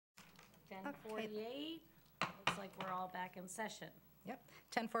10:48. Looks like we're all back in session. Yep,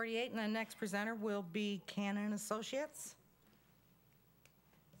 10:48, and the next presenter will be Cannon Associates.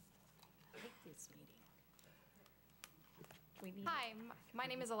 Take this meeting. We need. Hi, my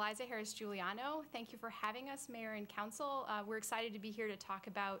name is Eliza Harris-Giuliano. Thank you for having us, Mayor and Council. We're excited to be here to talk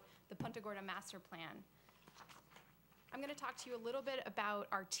about the Punta Gorda Master Plan. I'm going to talk to you a little bit about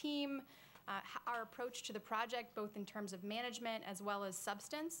our team, our approach to the project, both in terms of management as well as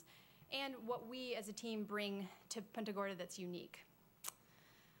substance, and what we as a team bring to Punta Gorda that's unique.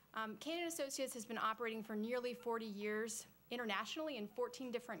 Cannon Associates has been operating for nearly 40 years internationally in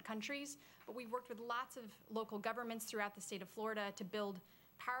 14 different countries, but we've worked with lots of local governments throughout the state of Florida to build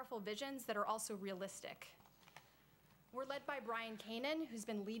powerful visions that are also realistic. We're led by Brian Cannon, who's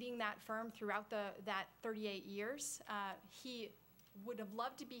been leading that firm throughout that 38 years. He would have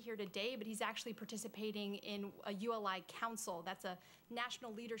loved to be here today, but he's actually participating in a ULI council. That's a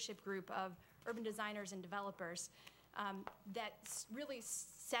national leadership group of urban designers and developers that really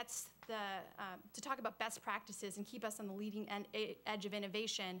sets to talk about best practices and keep us on the leading edge of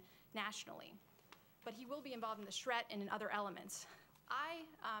innovation nationally. But he will be involved in the SHRET and in other elements. I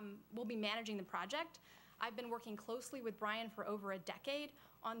will be managing the project. I've been working closely with Brian for over a decade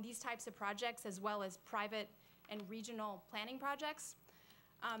on these types of projects, as well as private and regional planning projects.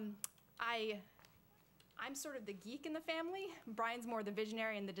 I'm sort of the geek in the family. Brian's more the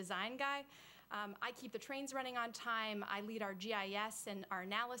visionary and the design guy. I keep the trains running on time. I lead our GIS and our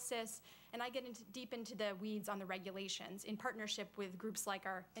analysis, and I get deep into the weeds on the regulations in partnership with groups like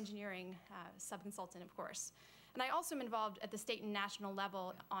our engineering sub-consultant, of course. And I also am involved at the state and national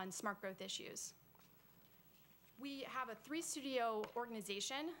level on smart growth issues. We have a 3-studio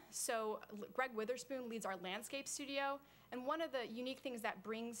organization. So Greg Witherspoon leads our landscape studio. And one of the unique things that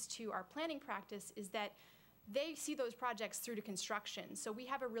brings to our planning practice is that they see those projects through to construction. So we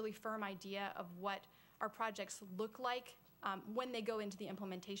have a really firm idea of what our projects look like when they go into the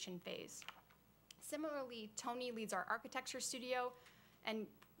implementation phase. Similarly, Tony leads our architecture studio, and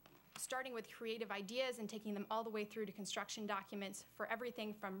starting with creative ideas and taking them all the way through to construction documents for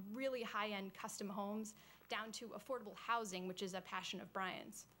everything from really high-end custom homes down to affordable housing, which is a passion of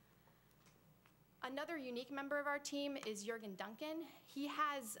Brian's. Another unique member of our team is Jürgen Duncan. He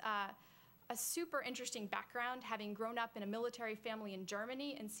has a super interesting background, having grown up in a military family in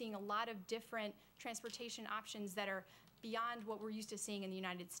Germany and seeing a lot of different transportation options that are beyond what we're used to seeing in the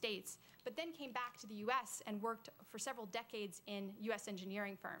United States, but then came back to the US and worked for several decades in US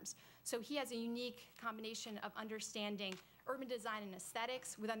engineering firms. So he has a unique combination of understanding urban design and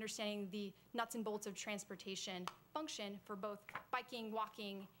aesthetics with understanding the nuts and bolts of transportation function for both biking,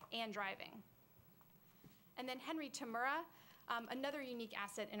 walking, and driving. And then Henry Tamura, another unique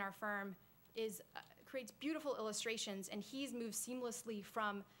asset in our firm, creates beautiful illustrations, and he's moved seamlessly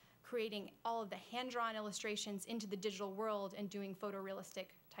from creating all of the hand-drawn illustrations into the digital world and doing photorealistic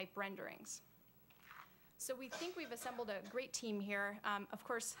type renderings. So we think we've assembled a great team here. Of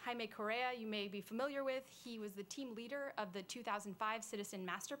course, Jaime Correa, you may be familiar with. He was the team leader of the 2005 Citizen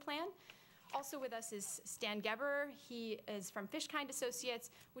Master Plan. Also with us is Stan Geberer. He is from Fishkind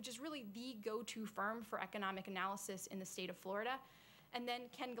Associates, which is really the go-to firm for economic analysis in the state of Florida. And then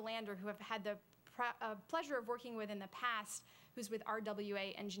Ken Galander, who I've had the pleasure of working with in the past, who's with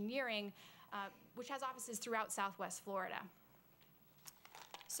RWA Engineering, which has offices throughout Southwest Florida.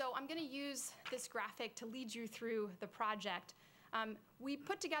 So I'm going to use this graphic to lead you through the project. We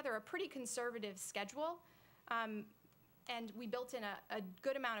put together a pretty conservative schedule, and we built in a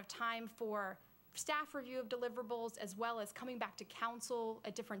good amount of time for staff review of deliverables, as well as coming back to council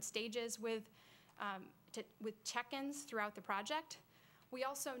at different stages with check-ins throughout the project. We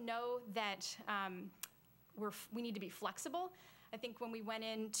also know that we need to be flexible. I think when we went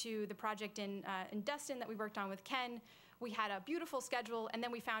into the project in Destin that we worked on with Ken, we had a beautiful schedule, and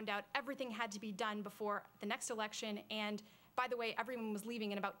then we found out everything had to be done before the next election, and by the way, everyone was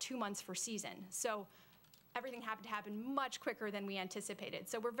leaving in about 2 months for season. So everything happened to happen much quicker than we anticipated.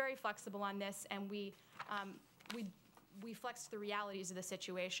 So we're very flexible on this, and we flexed the realities of the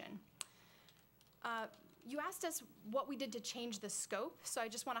situation. You asked us what we did to change the scope, so I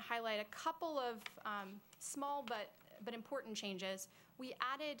just want to highlight a couple of small but important changes. We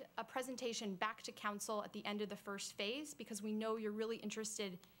added a presentation back to council at the end of the first phase because we know you're really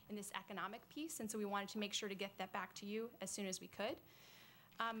interested in this economic piece, and so we wanted to make sure to get that back to you as soon as we could.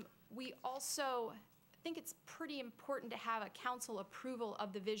 We also think it's pretty important to have a council approval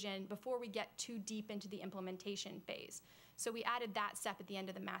of the vision before we get too deep into the implementation phase. So we added that step at the end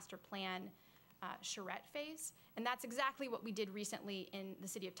of the master plan charrette phase, and that's exactly what we did recently in the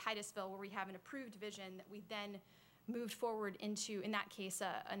city of Titusville, where we have an approved vision that we then moved forward into, in that case,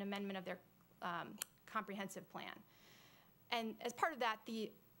 an amendment of their comprehensive plan. And as part of that,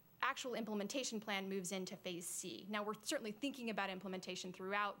 the actual implementation plan moves into phase C. Now, we're certainly thinking about implementation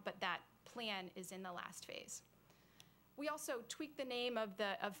throughout, but that plan is in the last phase. We also tweaked the name of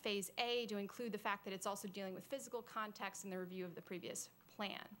phase A to include the fact that it's also dealing with physical context and the review of the previous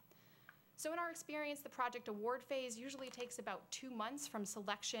plan. So in our experience, the project award phase usually takes about 2 months from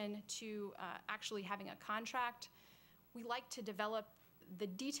selection to actually having a contract. We like to develop the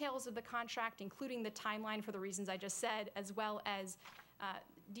details of the contract, including the timeline for the reasons I just said, as well as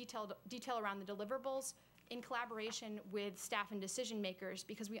detail around the deliverables in collaboration with staff and decision makers,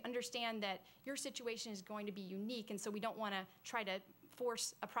 because we understand that your situation is going to be unique, and so we don't want to try to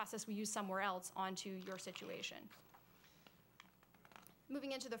force a process we use somewhere else onto your situation.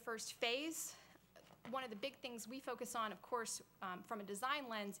 Moving into the first phase, one of the big things we focus on, of course, from a design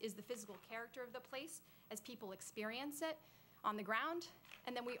lens, is the physical character of the place as people experience it on the ground.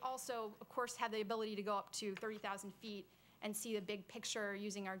 And then we also, of course, have the ability to go up to 30,000 feet and see the big picture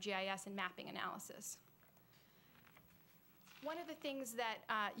using our GIS and mapping analysis. One of the things that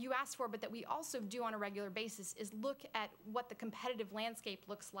you asked for, but that we also do on a regular basis, is look at what the competitive landscape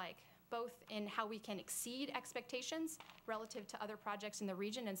looks like, both in how we can exceed expectations relative to other projects in the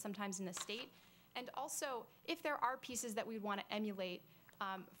region and sometimes in the state, and also if there are pieces that we want to emulate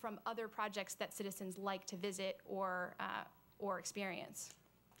from other projects that citizens like to visit or experience.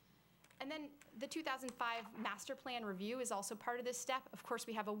 And then the 2005 master plan review is also part of this step. Of course,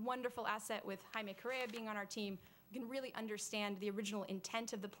 we have a wonderful asset with Jaime Correa being on our team. We can really understand the original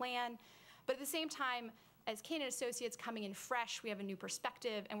intent of the plan, but at the same time, as Kane & Associates coming in fresh, we have a new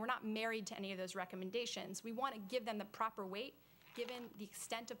perspective, and we're not married to any of those recommendations. We want to give them the proper weight, given the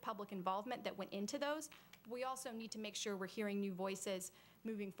extent of public involvement that went into those. We also need to make sure we're hearing new voices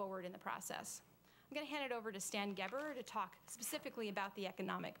moving forward in the process. I'm going to hand it over to Stan Geberer to talk specifically about the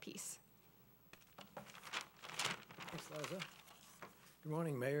economic piece. Thanks, Liza. Good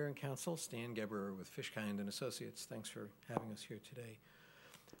morning, Mayor and Council. Stan Geberer with Fishkind & Associates. Thanks for having us here today.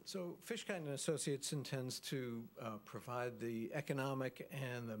 So Fishkind & Associates intends to provide the economic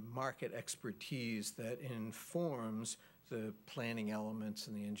and the market expertise that informs the planning elements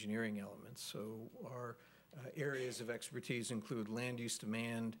and the engineering elements. So our areas of expertise include land use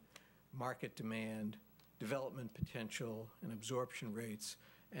demand, market demand, development potential, and absorption rates,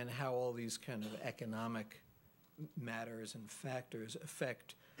 and how all these kind of economic matters and factors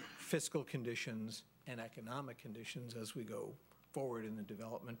affect fiscal conditions and economic conditions as we go forward in the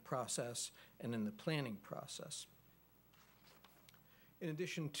development process and in the planning process. In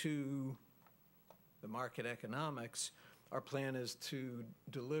addition to the market economics, our plan is to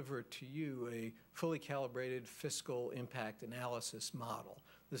deliver to you a fully calibrated fiscal impact analysis model.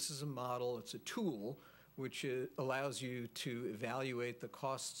 This is a model, it's a tool, which allows you to evaluate the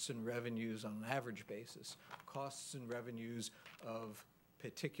costs and revenues on an average basis, costs and revenues of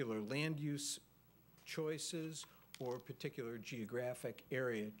particular land use choices or particular geographic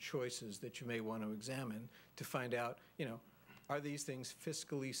area choices that you may want to examine to find out, are these things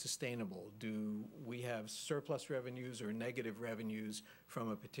fiscally sustainable? Do we have surplus revenues or negative revenues from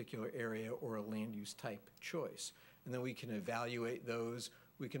a particular area or a land use type choice? And then we can evaluate those.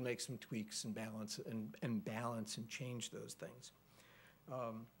 We can make some tweaks and balance and change those things.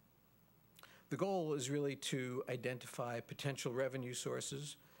 The goal is really to identify potential revenue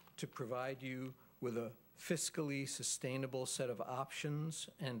sources, to provide you with a fiscally sustainable set of options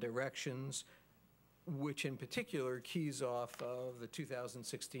and directions, which in particular keys off of the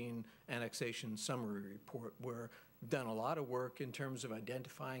 2016 annexation summary report, where we've done a lot of work in terms of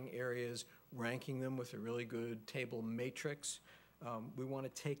identifying areas, ranking them with a really good table matrix. We want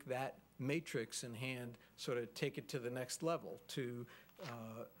to take that matrix in hand, sort of take it to the next level, to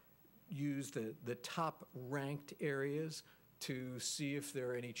use the top ranked areas to see if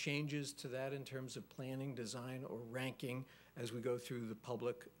there are any changes to that in terms of planning, design, or ranking as we go through the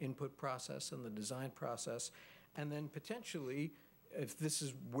public input process and the design process. And then potentially, if this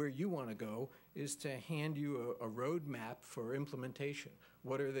is where you want to go, is to hand you a roadmap for implementation.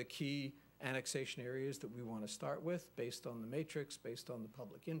 What are the key annexation areas that we want to start with based on the matrix, based on the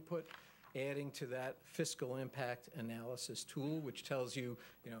public input, adding to that fiscal impact analysis tool, which tells you,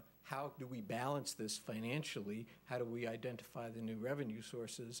 how do we balance this financially? How do we identify the new revenue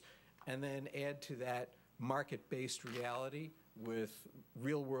sources? And then add to that market-based reality with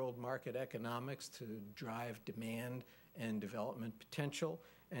real-world market economics to drive demand and development potential,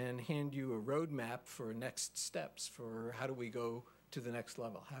 and hand you a roadmap for next steps for how do we go to the next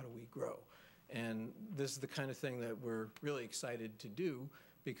level, how do we grow. And this is the kind of thing that we're really excited to do,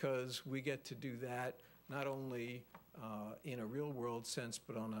 because we get to do that not only in a real-world sense,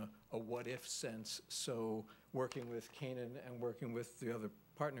 but on a what-if sense. So working with Canaan and working with the other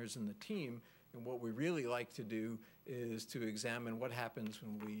partners in the team, and what we really like to do is to examine what happens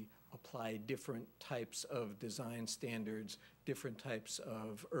when we apply different types of design standards, different types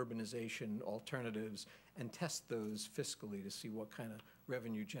of urbanization alternatives, and test those fiscally to see what kind of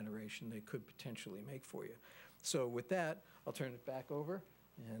revenue generation they could potentially make for you. So with that, I'll turn it back over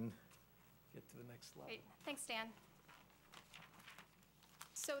and get to the next slide. Great. Thanks, Dan.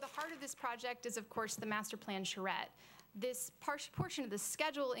 So the heart of this project is, of course, the master plan charrette. This portion of the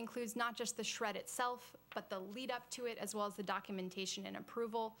schedule includes not just the charrette itself, but the lead up to it, as well as the documentation and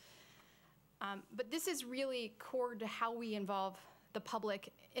approval. But this is really core to how we involve the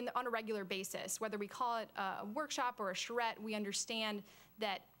public on a regular basis. Whether we call it a workshop or a charrette, we understand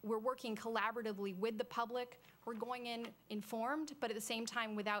that we're working collaboratively with the public. We're going in informed, but at the same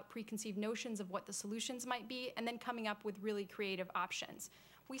time without preconceived notions of what the solutions might be, and then coming up with really creative options.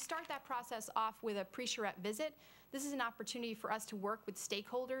 We start that process off with a pre-charrette visit. This is an opportunity for us to work with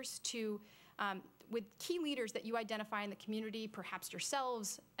stakeholders, with key leaders that you identify in the community, perhaps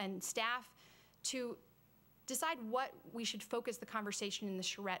yourselves and staff, to decide what we should focus the conversation in the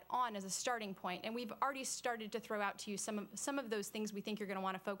charrette on as a starting point. And we've already started to throw out to you some of those things we think you're going to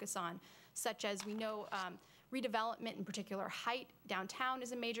want to focus on, such as we know redevelopment, in particular height downtown,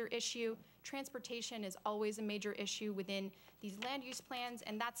 is a major issue. Transportation is always a major issue within these land use plans,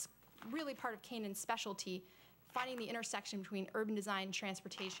 and that's really part of Canaan's specialty, finding the intersection between urban design,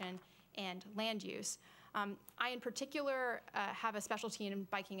 transportation, and land use. I, in particular, have a specialty in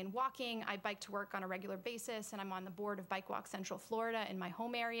biking and walking. I bike to work on a regular basis, and I'm on the board of Bike Walk Central Florida in my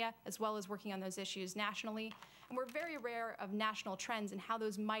home area, as well as working on those issues nationally. And we're very aware of national trends and how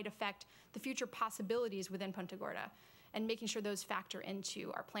those might affect the future possibilities within Punta Gorda, and making sure those factor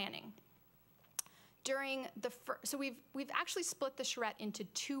into our planning. So we've actually split the charrette into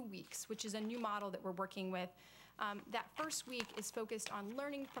 2 weeks, which is a new model that we're working with. That first week is focused on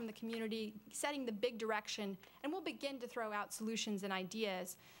learning from the community, setting the big direction, and we'll begin to throw out solutions and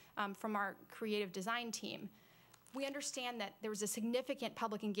ideas from our creative design team. We understand that there was a significant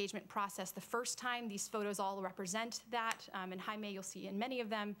public engagement process the first time. These photos all represent that, and Jaime, you'll see in many of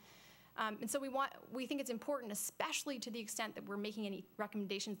them. And so we think it's important, especially to the extent that we're making any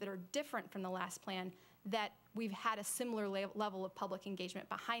recommendations that are different from the last plan, that we've had a similar level of public engagement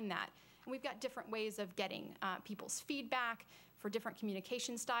behind that. And we've got different ways of getting people's feedback for different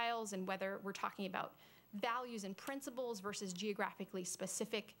communication styles, and whether we're talking about values and principles versus geographically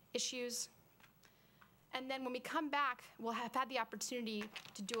specific issues. And then when we come back, we'll have had the opportunity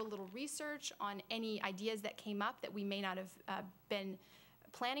to do a little research on any ideas that came up that we may not have been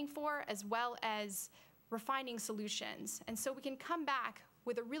planning for, as well as refining solutions. And so we can come back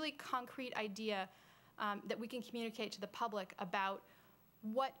with a really concrete idea that we can communicate to the public about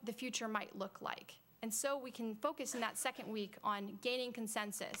what the future might look like. And so we can focus in that second week on gaining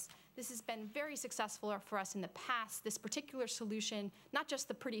consensus. This has been very successful for us in the past. This particular solution, not just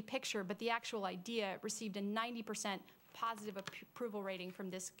the pretty picture, but the actual idea, received a 90% positive approval rating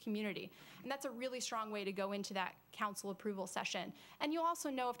from this community. And that's a really strong way to go into that council approval session. And you'll also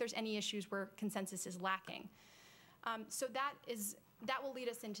know if there's any issues where consensus is lacking. So that will lead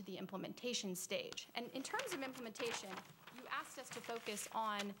us into the implementation stage. And in terms of implementation, you asked us to focus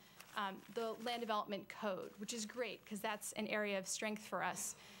on the land development code, which is great because that's an area of strength for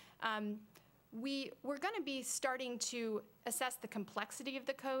us. We're going to be starting to assess the complexity of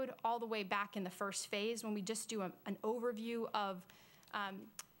the code all the way back in the first phase, when we just do an overview of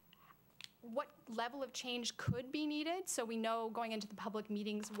what level of change could be needed, so we know going into the public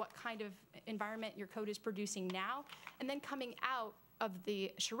meetings what kind of environment your code is producing now, and then coming out of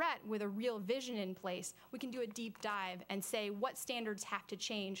the charrette with a real vision in place, we can do a deep dive and say what standards have to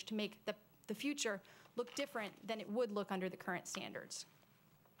change to make the future look different than it would look under the current standards.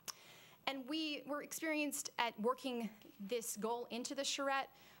 And we were experienced at working this goal into the charrette.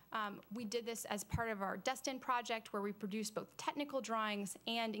 We did this as part of our Destin project, where we produced both technical drawings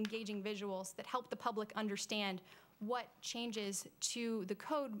and engaging visuals that help the public understand what changes to the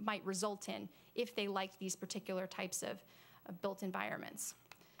code might result in if they like these particular types of built environments.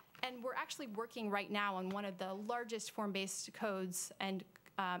 And we're actually working right now on one of the largest form-based codes and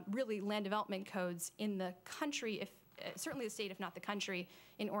really land development codes in the country, certainly the state, if not the country,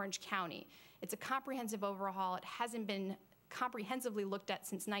 in Orange County. It's a comprehensive overhaul. It hasn't been comprehensively looked at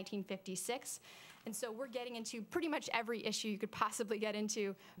since 1956. And so we're getting into pretty much every issue you could possibly get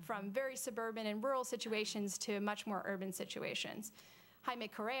into, from very suburban and rural situations to much more urban situations. Jaime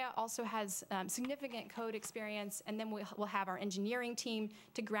Correa also has significant code experience, and then we'll have our engineering team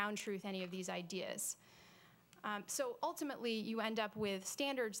to ground truth any of these ideas. So ultimately, you end up with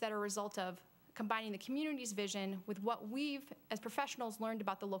standards that are a result of combining the community's vision with what we've, as professionals, learned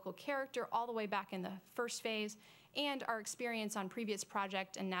about the local character all the way back in the first phase, and our experience on previous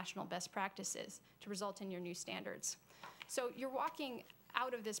project and national best practices to result in your new standards. So you're walking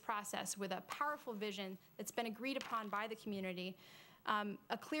out of this process with a powerful vision that's been agreed upon by the community,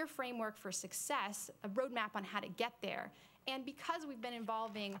 a clear framework for success, a roadmap on how to get there. And because we've been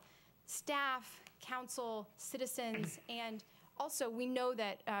involving staff, council, citizens, and also we know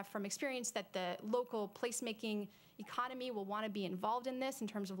that from experience that the local placemaking economy will want to be involved in this in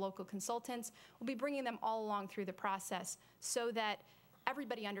terms of local consultants. We'll be bringing them all along through the process so that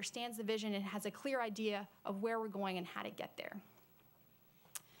everybody understands the vision and has a clear idea of where we're going and how to get there.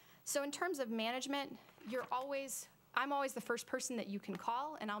 So in terms of management, I'm always the first person that you can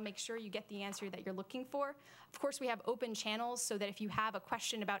call, and I'll make sure you get the answer that you're looking for. Of course, we have open channels so that if you have a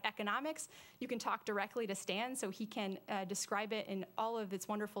question about economics, you can talk directly to Stan so he can describe it in all of its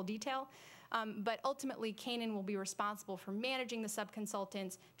wonderful detail. But ultimately, Kanan will be responsible for managing the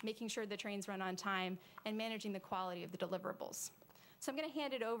sub-consultants, making sure the trains run on time, and managing the quality of the deliverables. So I'm going to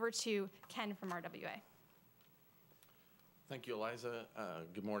hand it over to Ken from RWA. Thank you, Eliza.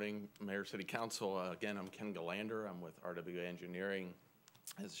 Good morning, Mayor, City Council. Again, I'm Ken Galander. I'm with RWA Engineering.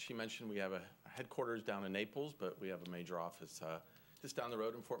 As she mentioned, we have a headquarters down in Naples, but we have a major office just down the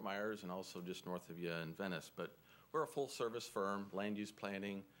road in Fort Myers and also just north of you in Venice. But we're a full-service firm, land use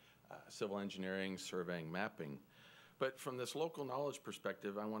planning, civil engineering, surveying, mapping. But from this local knowledge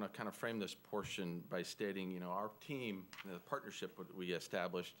perspective, I want to kind of frame this portion by stating, our team, the partnership we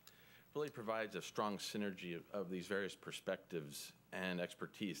established, really provides a strong synergy of these various perspectives and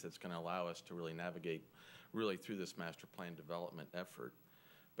expertise that's going to allow us to really navigate really through this master plan development effort.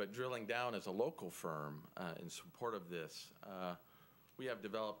 But drilling down as a local firm in support of this, we have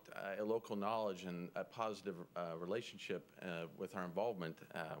developed a local knowledge and a positive relationship with our involvement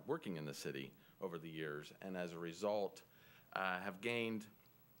working in the city over the years, and as a result have gained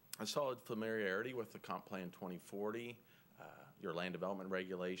a solid familiarity with the Comp Plan 2040, your land development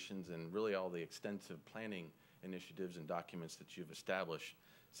regulations, and really all the extensive planning initiatives and documents that you've established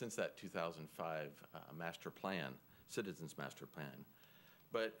since that 2005 master plan, Citizens Master Plan.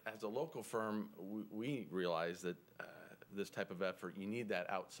 But as a local firm, we realize that this type of effort, you need that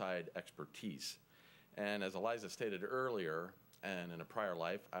outside expertise. And as Eliza stated earlier, and in a prior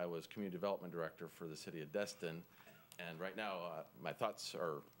life, I was Community Development Director for the City of Destin, and right now my thoughts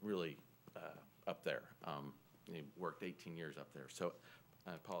are really up there. Worked 18 years up there, so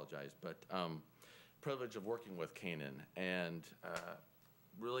I apologize. But privilege of working with Kanan, and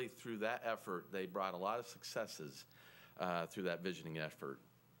really through that effort, they brought a lot of successes through that visioning effort,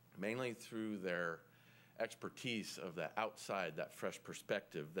 mainly through their expertise of that outside, that fresh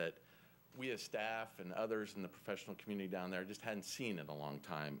perspective that we as staff and others in the professional community down there just hadn't seen in a long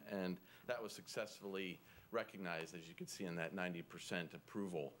time. And that was successfully recognized, as you can see in that 90%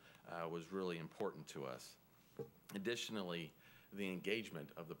 approval, was really important to us. Additionally, the engagement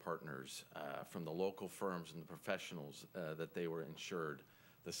of the partners from the local firms and the professionals that they were insured,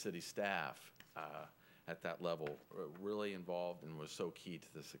 the city staff at that level really involved and was so key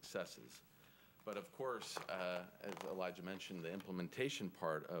to the successes. But of course, as Elijah mentioned, the implementation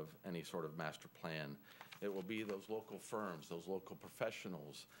part of any sort of master plan, it will be those local firms, those local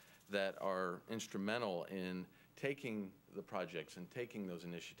professionals that are instrumental in taking the projects and taking those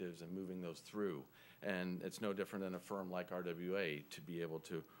initiatives and moving those through. And it's no different than a firm like RWA to be able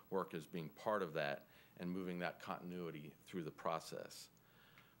to work as being part of that and moving that continuity through the process.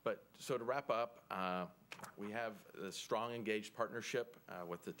 But so to wrap up, we have a strong engaged partnership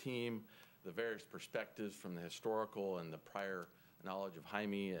with the team, the various perspectives from the historical and the prior knowledge of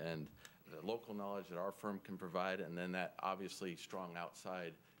Jaime and the local knowledge that our firm can provide, and then that obviously strong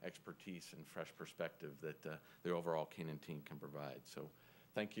outside expertise and fresh perspective that the overall Kanan team can provide. So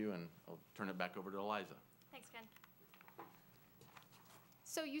thank you, and I'll turn it back over to Eliza. Thanks, Ken.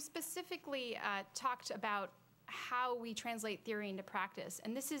 So you specifically talked about how we translate theory into practice,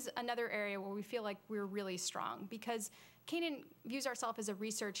 and this is another area where we feel like we're really strong because Kanan views ourselves as a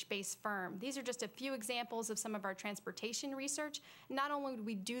research-based firm. These are just a few examples of some of our transportation research. Not only do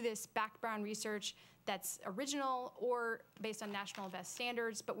we do this background research that's original or based on national best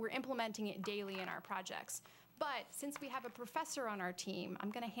standards, but we're implementing it daily in our projects. But since we have a professor on our team, I'm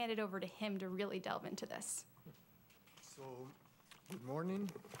going to hand it over to him to really delve into this. So, good morning.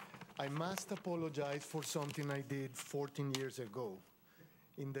 I must apologize for something I did 14 years ago.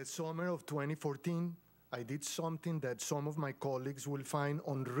 In the summer of 2014, I did something that some of my colleagues will find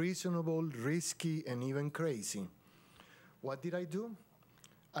unreasonable, risky, and even crazy. What did I do?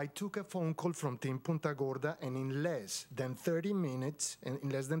 I took a phone call from Team Punta Gorda, and in less than 30 minutes, and in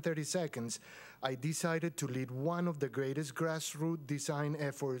less than 30 seconds, I decided to lead one of the greatest grassroots design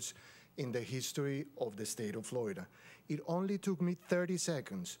efforts in the history of the state of Florida. It only took me 30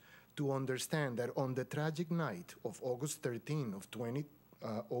 seconds to understand that on the tragic night of August 13 of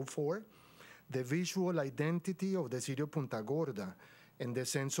 2004, the visual identity of the city of Punta Gorda and the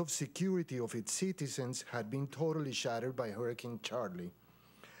sense of security of its citizens had been totally shattered by Hurricane Charlie.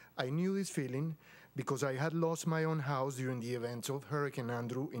 I knew this feeling because I had lost my own house during the events of Hurricane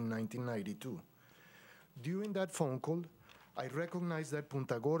Andrew in 1992. During that phone call, I recognized that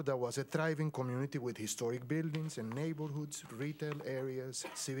Punta Gorda was a thriving community with historic buildings and neighborhoods, retail areas,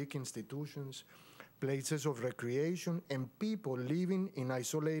 civic institutions, places of recreation, and people living in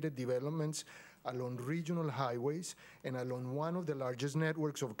isolated developments along regional highways and along one of the largest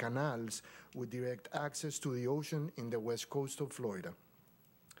networks of canals with direct access to the ocean in the west coast of Florida.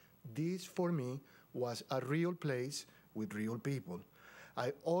 This, for me, was a real place with real people.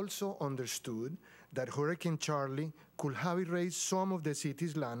 I also understood that Hurricane Charlie could have erased some of the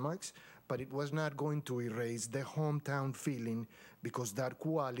city's landmarks, but it was not going to erase the hometown feeling because that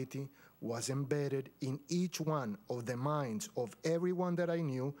quality was embedded in each one of the minds of everyone that I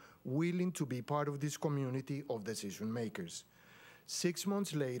knew willing to be part of this community of decision makers. 6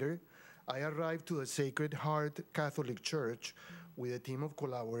 months later, I arrived to the Sacred Heart Catholic Church with a team of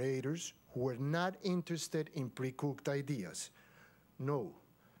collaborators who were not interested in pre-cooked ideas. No,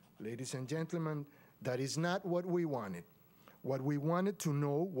 ladies and gentlemen, that is not what we wanted. What we wanted to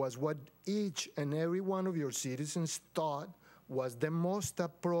know was what each and every one of your citizens thought was the most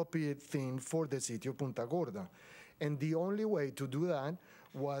appropriate thing for the city of Punta Gorda. And the only way to do that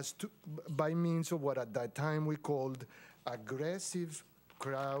was by means of what at that time we called aggressive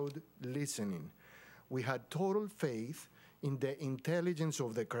crowd listening. We had total faith in the intelligence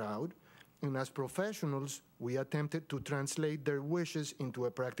of the crowd, and as professionals, we attempted to translate their wishes into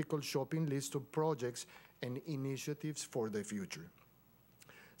a practical shopping list of projects and initiatives for the future.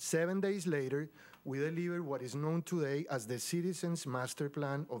 7 days later, we delivered what is known today as the Citizens Master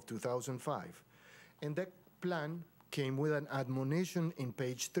Plan of 2005. And that plan came with an admonition in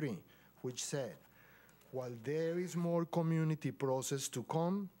page 3, which said, while there is more community process to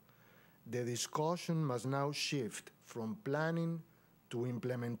come, the discussion must now shift from planning to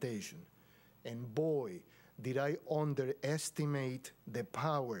implementation. And boy, did I underestimate the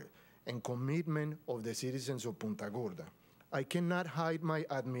power and commitment of the citizens of Punta Gorda. I cannot hide my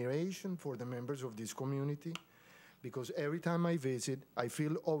admiration for the members of this community because every time I visit, I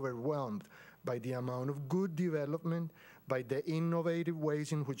feel overwhelmed by the amount of good development, by the innovative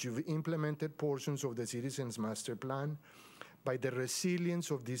ways in which you've implemented portions of the Citizens Master Plan, by the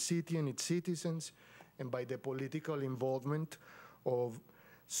resilience of this city and its citizens, and by the political involvement of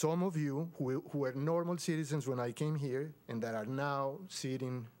some of you who were normal citizens when I came here and that are now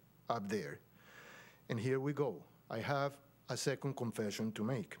sitting up there. And here we go. I have a second confession to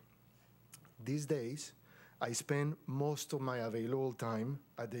make. These days, I spend most of my available time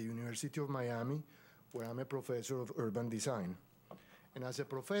at the University of Miami, where I'm a professor of urban design. And as a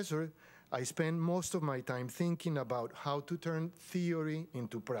professor, I spend most of my time thinking about how to turn theory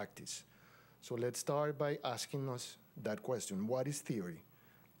into practice. So let's start by asking us that question. What is theory?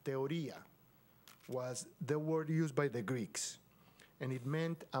 Theoria was the word used by the Greeks, and it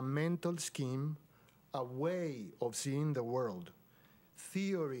meant a mental scheme, a way of seeing the world.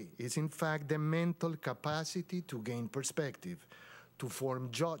 Theory is, in fact, the mental capacity to gain perspective, to form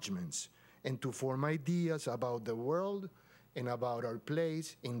judgments, and to form ideas about the world and about our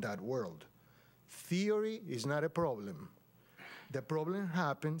place in that world. Theory is not a problem. The problem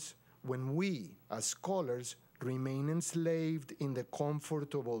happens when we, as scholars, remain enslaved in the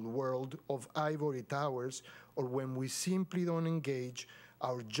comfortable world of ivory towers, or when we simply don't engage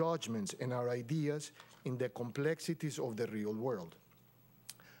our judgments and our ideas in the complexities of the real world.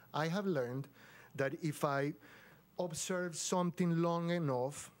 I have learned that if I observe something long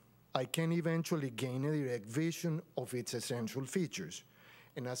enough, I can eventually gain a direct vision of its essential features.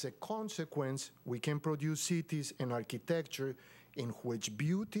 And as a consequence, we can produce cities and architecture in which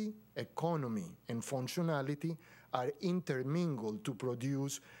beauty, economy, and functionality are intermingled to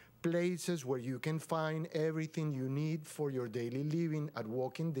produce places where you can find everything you need for your daily living at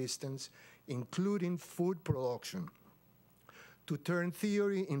walking distance, including food production. To turn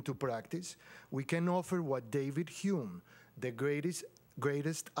theory into practice, we can offer what David Hume, the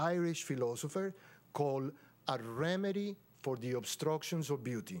greatest Irish philosopher, called a remedy for the obstructions of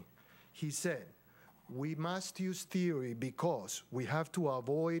beauty. He said, we must use theory because we have to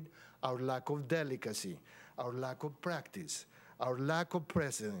avoid our lack of delicacy, our lack of practice, our lack of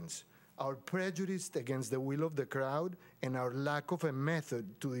precedence, our prejudice against the will of the crowd, and our lack of a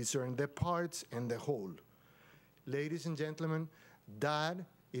method to discern the parts and the whole. Ladies and gentlemen, that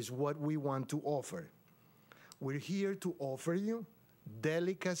is what we want to offer. We're here to offer you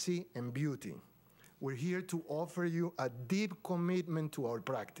delicacy and beauty. We're here to offer you a deep commitment to our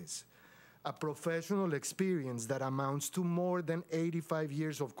practice, a professional experience that amounts to more than 85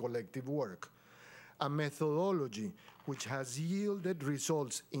 years of collective work, a methodology which has yielded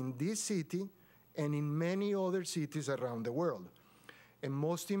results in this city and in many other cities around the world. And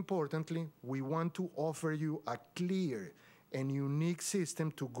most importantly, we want to offer you a clear and unique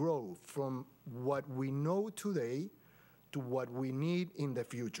system to grow from what we know today to what we need in the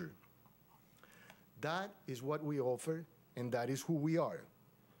future. That is what we offer, and that is who we are.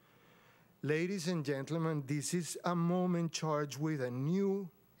 Ladies and gentlemen, this is a moment charged with a new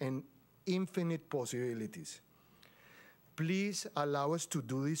and infinite possibilities. Please allow us to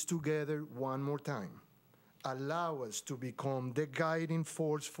do this together one more time. Allow us to become the guiding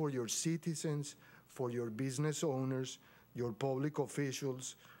force for your citizens, for your business owners, your public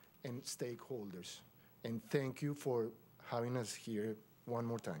officials, and stakeholders. And thank you for having us here one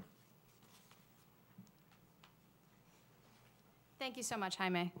more time. Thank you so much,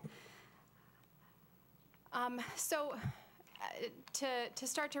 Jaime. To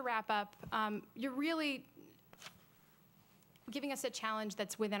start to wrap up, you're really giving us a challenge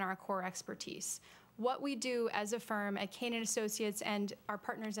that's within our core expertise. What we do as a firm at Kane & Associates and our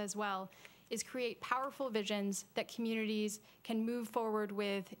partners as well is create powerful visions that communities can move forward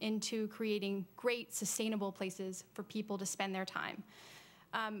with into creating great, sustainable places for people to spend their time.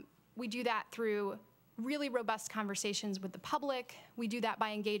 We do that through really robust conversations with the public. We do that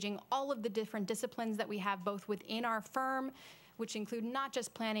by engaging all of the different disciplines that we have both within our firm, which include not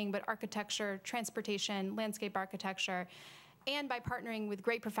just planning, but architecture, transportation, landscape architecture, and by partnering with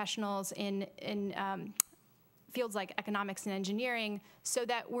great professionals in fields like economics and engineering, so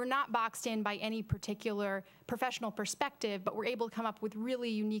that we're not boxed in by any particular professional perspective, but we're able to come up with really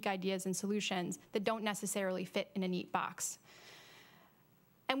unique ideas and solutions that don't necessarily fit in a neat box.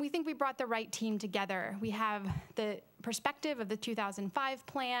 And we think we brought the right team together. We have the perspective of the 2005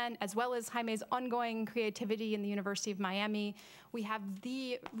 plan, as well as Jaime's ongoing creativity in the University of Miami. We have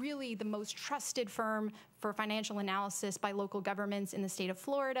really the most trusted firm for financial analysis by local governments in the state of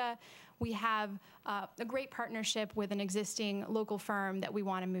Florida. We have a great partnership with an existing local firm that we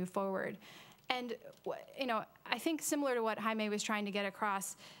want to move forward. And I think similar to what Jaime was trying to get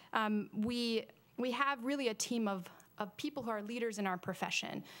across, we have really a team of people who are leaders in our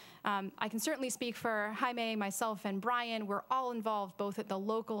profession. I can certainly speak for Jaime, myself, and Brian. We're all involved both at the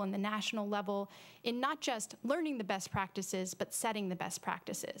local and the national level in not just learning the best practices, but setting the best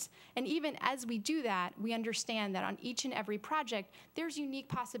practices. And even as we do that, we understand that on each and every project, there's unique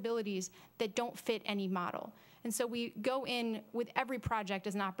possibilities that don't fit any model. And so we go in with every project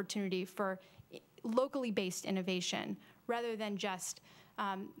as an opportunity for locally based innovation, rather than just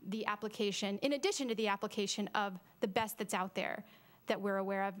the application, in addition to the application of the best that's out there that we're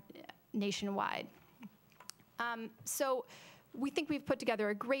aware of nationwide. So we think we've put together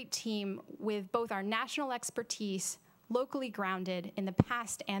a great team with both our national expertise, locally grounded in the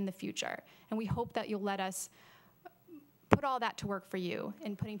past and the future. And we hope that you'll let us put all that to work for you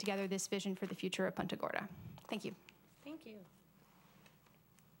in putting together this vision for the future of Punta Gorda. Thank you. Thank you.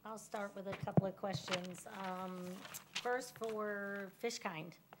 I'll start with a couple of questions. First, for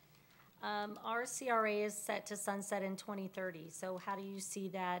Fishkind. Our CRA is set to sunset in 2030, so how do you see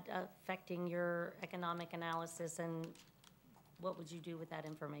that affecting your economic analysis, and what would you do with that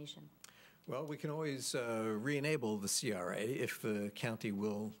information? Well, we can always re-enable the CRA if the county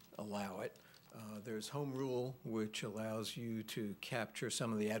will allow it. There's home rule, which allows you to capture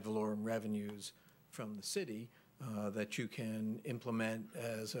some of the ad valorem revenues from the city that you can implement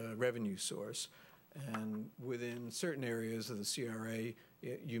as a revenue source. And within certain areas of the CRA,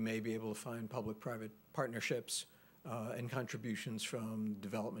 you may be able to find public-private partnerships and contributions from the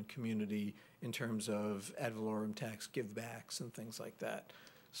development community in terms of ad valorem tax givebacks and things like that.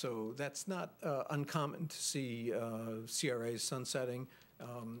 So that's not uncommon to see CRAs sunsetting.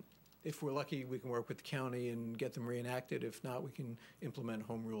 If we're lucky, we can work with the county and get them reenacted. If not, we can implement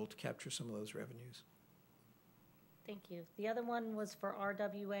home rule to capture some of those revenues. Thank you. The other one was for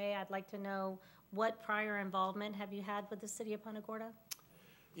RWA. I'd like to know, what prior involvement have you had with the city of Punta Gorda?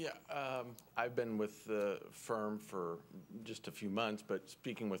 Yeah, I've been with the firm for just a few months, but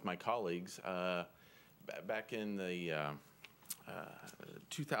speaking with my colleagues, back in the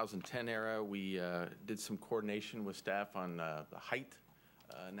 2010 era, we did some coordination with staff on the height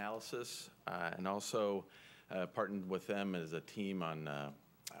analysis, and also partnered with them as a team on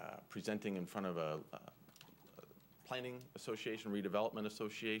presenting in front of a planning association, redevelopment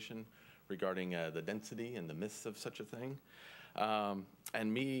association, regarding the density and the myths of such a thing.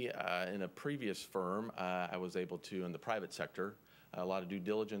 And me, in a previous firm, I was able to, in the private sector, a lot of due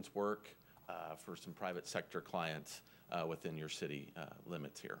diligence work for some private sector clients within your city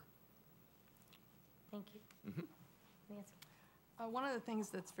limits here. Thank you. Nancy? One of the things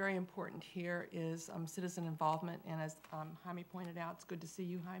that's very important here is citizen involvement, and as Jaime pointed out, it's good to see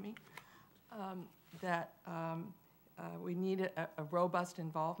you, Jaime, that we need a robust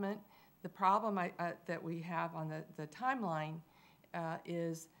involvement. The problem that we have on the timeline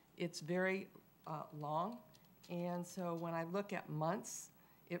is it's very long, and so when I look at months,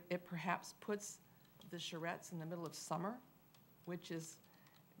 it perhaps puts the charrettes in the middle of summer, which is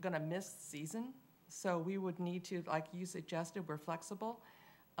going to miss season. So we would need to, like you suggested, we're flexible,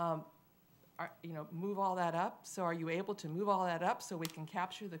 move all that up. So are you able to move all that up so we can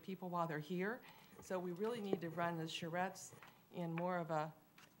capture the people while they're here? So we really need to run the charrettes in more of a,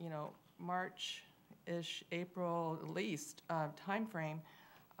 March-ish, April at least timeframe.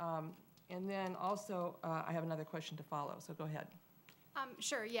 And then also, I have another question to follow, so go ahead.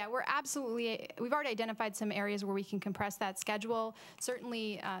 Sure, yeah, we've already identified some areas where we can compress that schedule.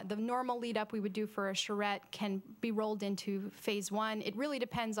 Certainly, the normal lead up we would do for a charrette can be rolled into phase one. It really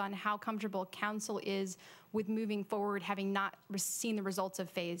depends on how comfortable council is with moving forward, having not seen the results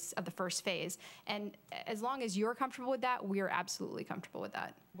of the first phase. And as long as you're comfortable with that, we are absolutely comfortable with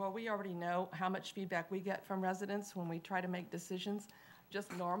that. Well, we already know how much feedback we get from residents when we try to make decisions,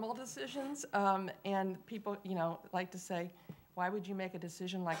 just normal decisions. And people, like to say, why would you make a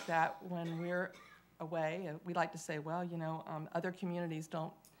decision like that when we're away? And we like to say, well, other communities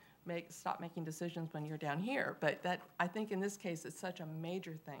don't stop making decisions when you're down here. But I think in this case, it's such a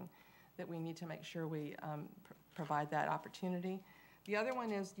major thing that we need to make sure we provide that opportunity. The other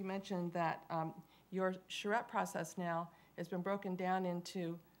one is you mentioned that your charrette process now has been broken down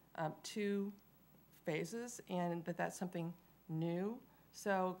into 2 phases, and that's something new.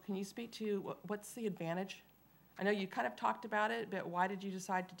 So can you speak to what's the advantage? I know you kind of talked about it, but why did you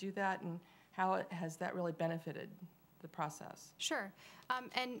decide to do that, and how has that really benefited the process? Sure.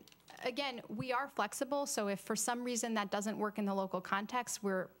 And again, we are flexible, so if for some reason that doesn't work in the local context,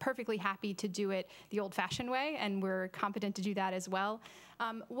 we're perfectly happy to do it the old-fashioned way, and we're competent to do that as well.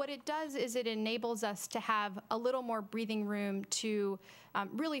 What it does is it enables us to have a little more breathing room to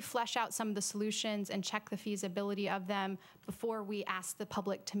really flesh out some of the solutions and check the feasibility of them before we ask the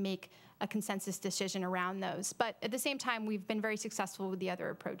public to make a consensus decision around those. But at the same time, we've been very successful with the other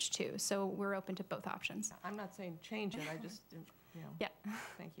approach too, so we're open to both options. I'm not saying change it, I just, Yeah.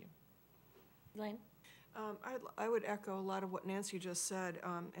 Thank you. Elaine? I would echo a lot of what Nancy just said,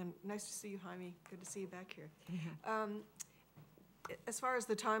 and nice to see you, Jaime. Good to see you back here. As far as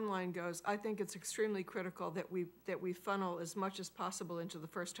the timeline goes, I think it's extremely critical that we funnel as much as possible into the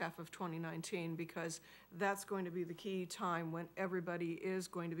first half of 2019, because that's going to be the key time when everybody is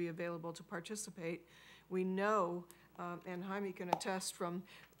going to be available to participate. We know, and Jaime can attest from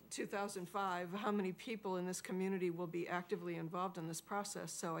 2005, how many people in this community will be actively involved in this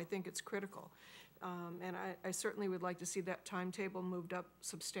process, so I think it's critical. And I certainly would like to see that timetable moved up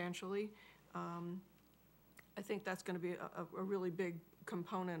substantially. I think that's going to be a really big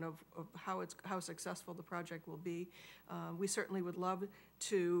component of how successful the project will be. We certainly would love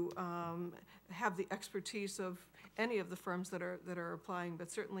to have the expertise of any of the firms that are applying,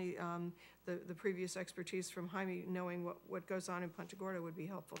 but certainly the previous expertise from Jaime, knowing what goes on in Punta Gorda, would be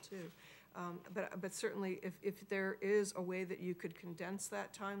helpful too. But certainly, if there is a way that you could condense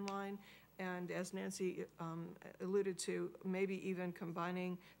that timeline, and as Nancy alluded to, maybe even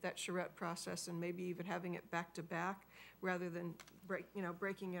combining that charrette process and maybe even having it back to back rather than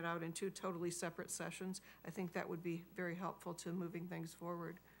breaking it out in 2 totally separate sessions, I think that would be very helpful to moving things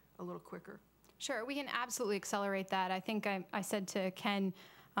forward a little quicker. Sure, we can absolutely accelerate that. I think I said to Ken,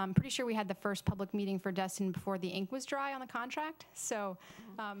 I'm pretty sure we had the first public meeting for Destin before the ink was dry on the contract. So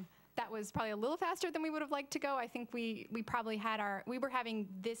that was probably a little faster than we would have liked to go. I think we probably had we were having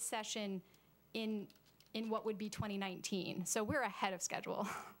this session in what would be 2019. So we're ahead of schedule.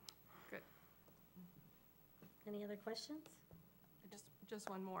 Good. Any other questions? Just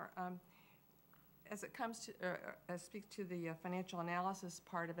one more. As it comes to, speak to the financial analysis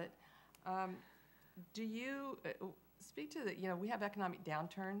part of it, do you speak to the, we have economic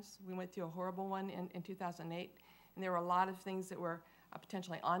downturns. We went through a horrible one in 2008, and there were a lot of things that were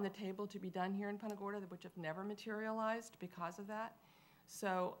potentially on the table to be done here in Punta Gorda, which have never materialized because of that.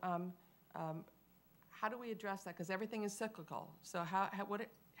 So how do we address that? Because everything is cyclical. So how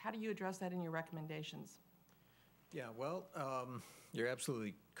do you address that in your recommendations? Yeah, well, you're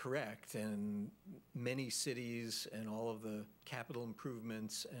absolutely correct. And many cities and all of the capital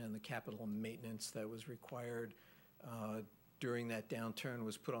improvements and the capital maintenance that was required during that downturn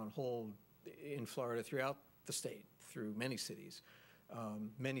was put on hold in Florida throughout the state, through many cities.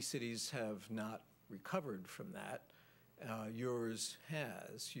 Many cities have not recovered from that. Yours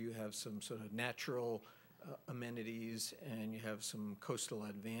has. You have some sort of natural amenities and you have some coastal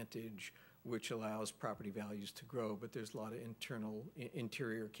advantage which allows property values to grow, but there's a lot of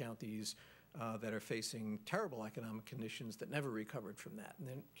interior counties that are facing terrible economic conditions that never recovered from that. And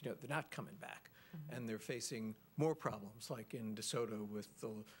then, they're not coming back. And they're facing more problems, like in DeSoto with the,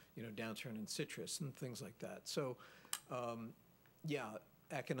 downturn in citrus and things like that. So, yeah,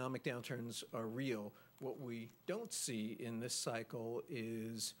 economic downturns are real. What we don't see in this cycle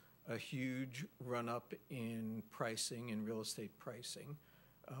is a huge run-up in pricing, in real estate pricing.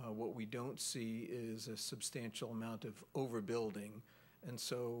 What we don't see is a substantial amount of overbuilding. And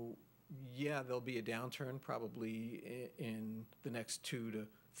so, yeah, there'll be a downturn probably in the next 2 to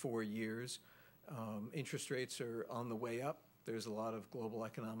 4 years. Interest rates are on the way up. There's a lot of global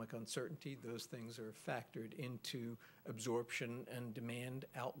economic uncertainty. Those things are factored into absorption and demand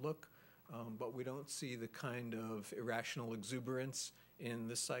outlook. But we don't see the kind of irrational exuberance in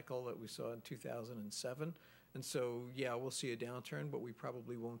this cycle that we saw in 2007. And so, yeah, we'll see a downturn, but we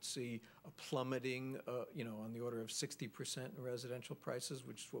probably won't see a plummeting, on the order of 60% in residential prices,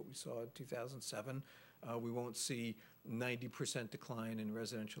 which is what we saw in 2007. We won't see 90% decline in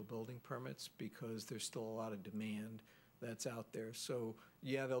residential building permits because there's still a lot of demand that's out there. So,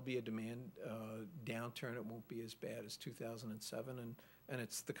 yeah, there'll be a demand downturn. It won't be as bad as 2007, and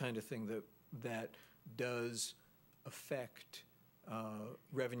it's the kind of thing that does affect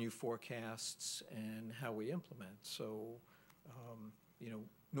revenue forecasts and how we implement. So,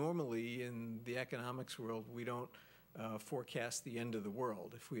 normally in the economics world, we don't forecast the end of the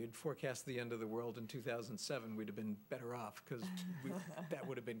world. If we had forecast the end of the world in 2007, we'd have been better off because that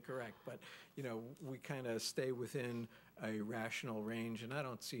would have been correct. But, we kind of stay within a rational range, and I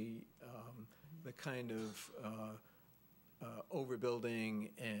don't see the kind of overbuilding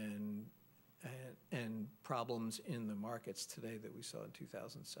and problems in the markets today that we saw in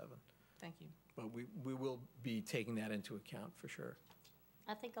 2007. Thank you. But we will be taking that into account for sure.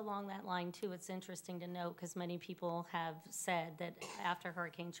 I think along that line, too, it's interesting to note, because many people have said that after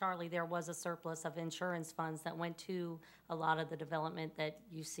Hurricane Charlie, there was a surplus of insurance funds that went to a lot of the development that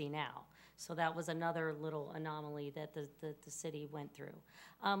you see now. So that was another little anomaly that the city went through.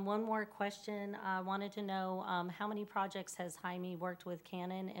 One more question. I wanted to know how many projects has Jaime worked with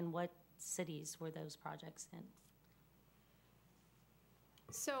Canon, and what cities were those projects in?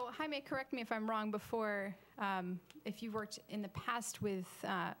 So Jaime, correct me if I'm wrong, before, if you've worked in the past with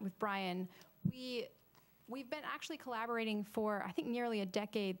Brian, we've been actually collaborating for, I think, nearly a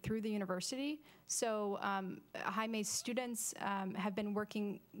decade through the university. So Jaime's students have been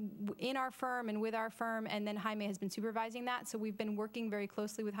working in our firm and with our firm, and then Jaime has been supervising that. So we've been working very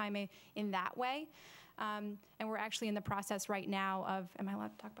closely with Jaime in that way. And we're actually in the process right now of, am I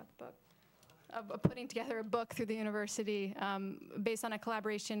allowed to talk about the book? Of putting together a book through the university based on a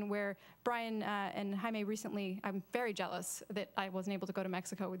collaboration where Brian and Jaime recently, I'm very jealous that I wasn't able to go to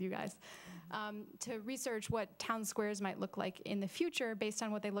Mexico with you guys, to research what town squares might look like in the future based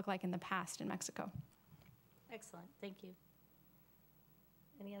on what they look like in the past in Mexico. Excellent, thank you.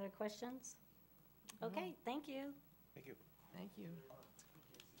 Any other questions? Okay, thank you. Thank you. Thank you.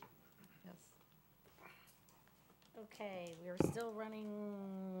 Yes. Okay, we're still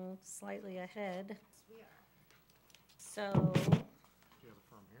running slightly ahead. Yes, we are. So, Is the other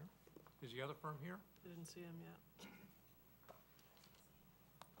firm here? Is the other firm here? Didn't see him yet.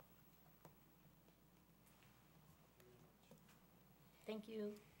 thank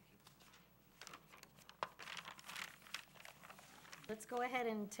you. Let's go ahead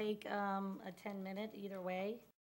and take a 10-minute either way.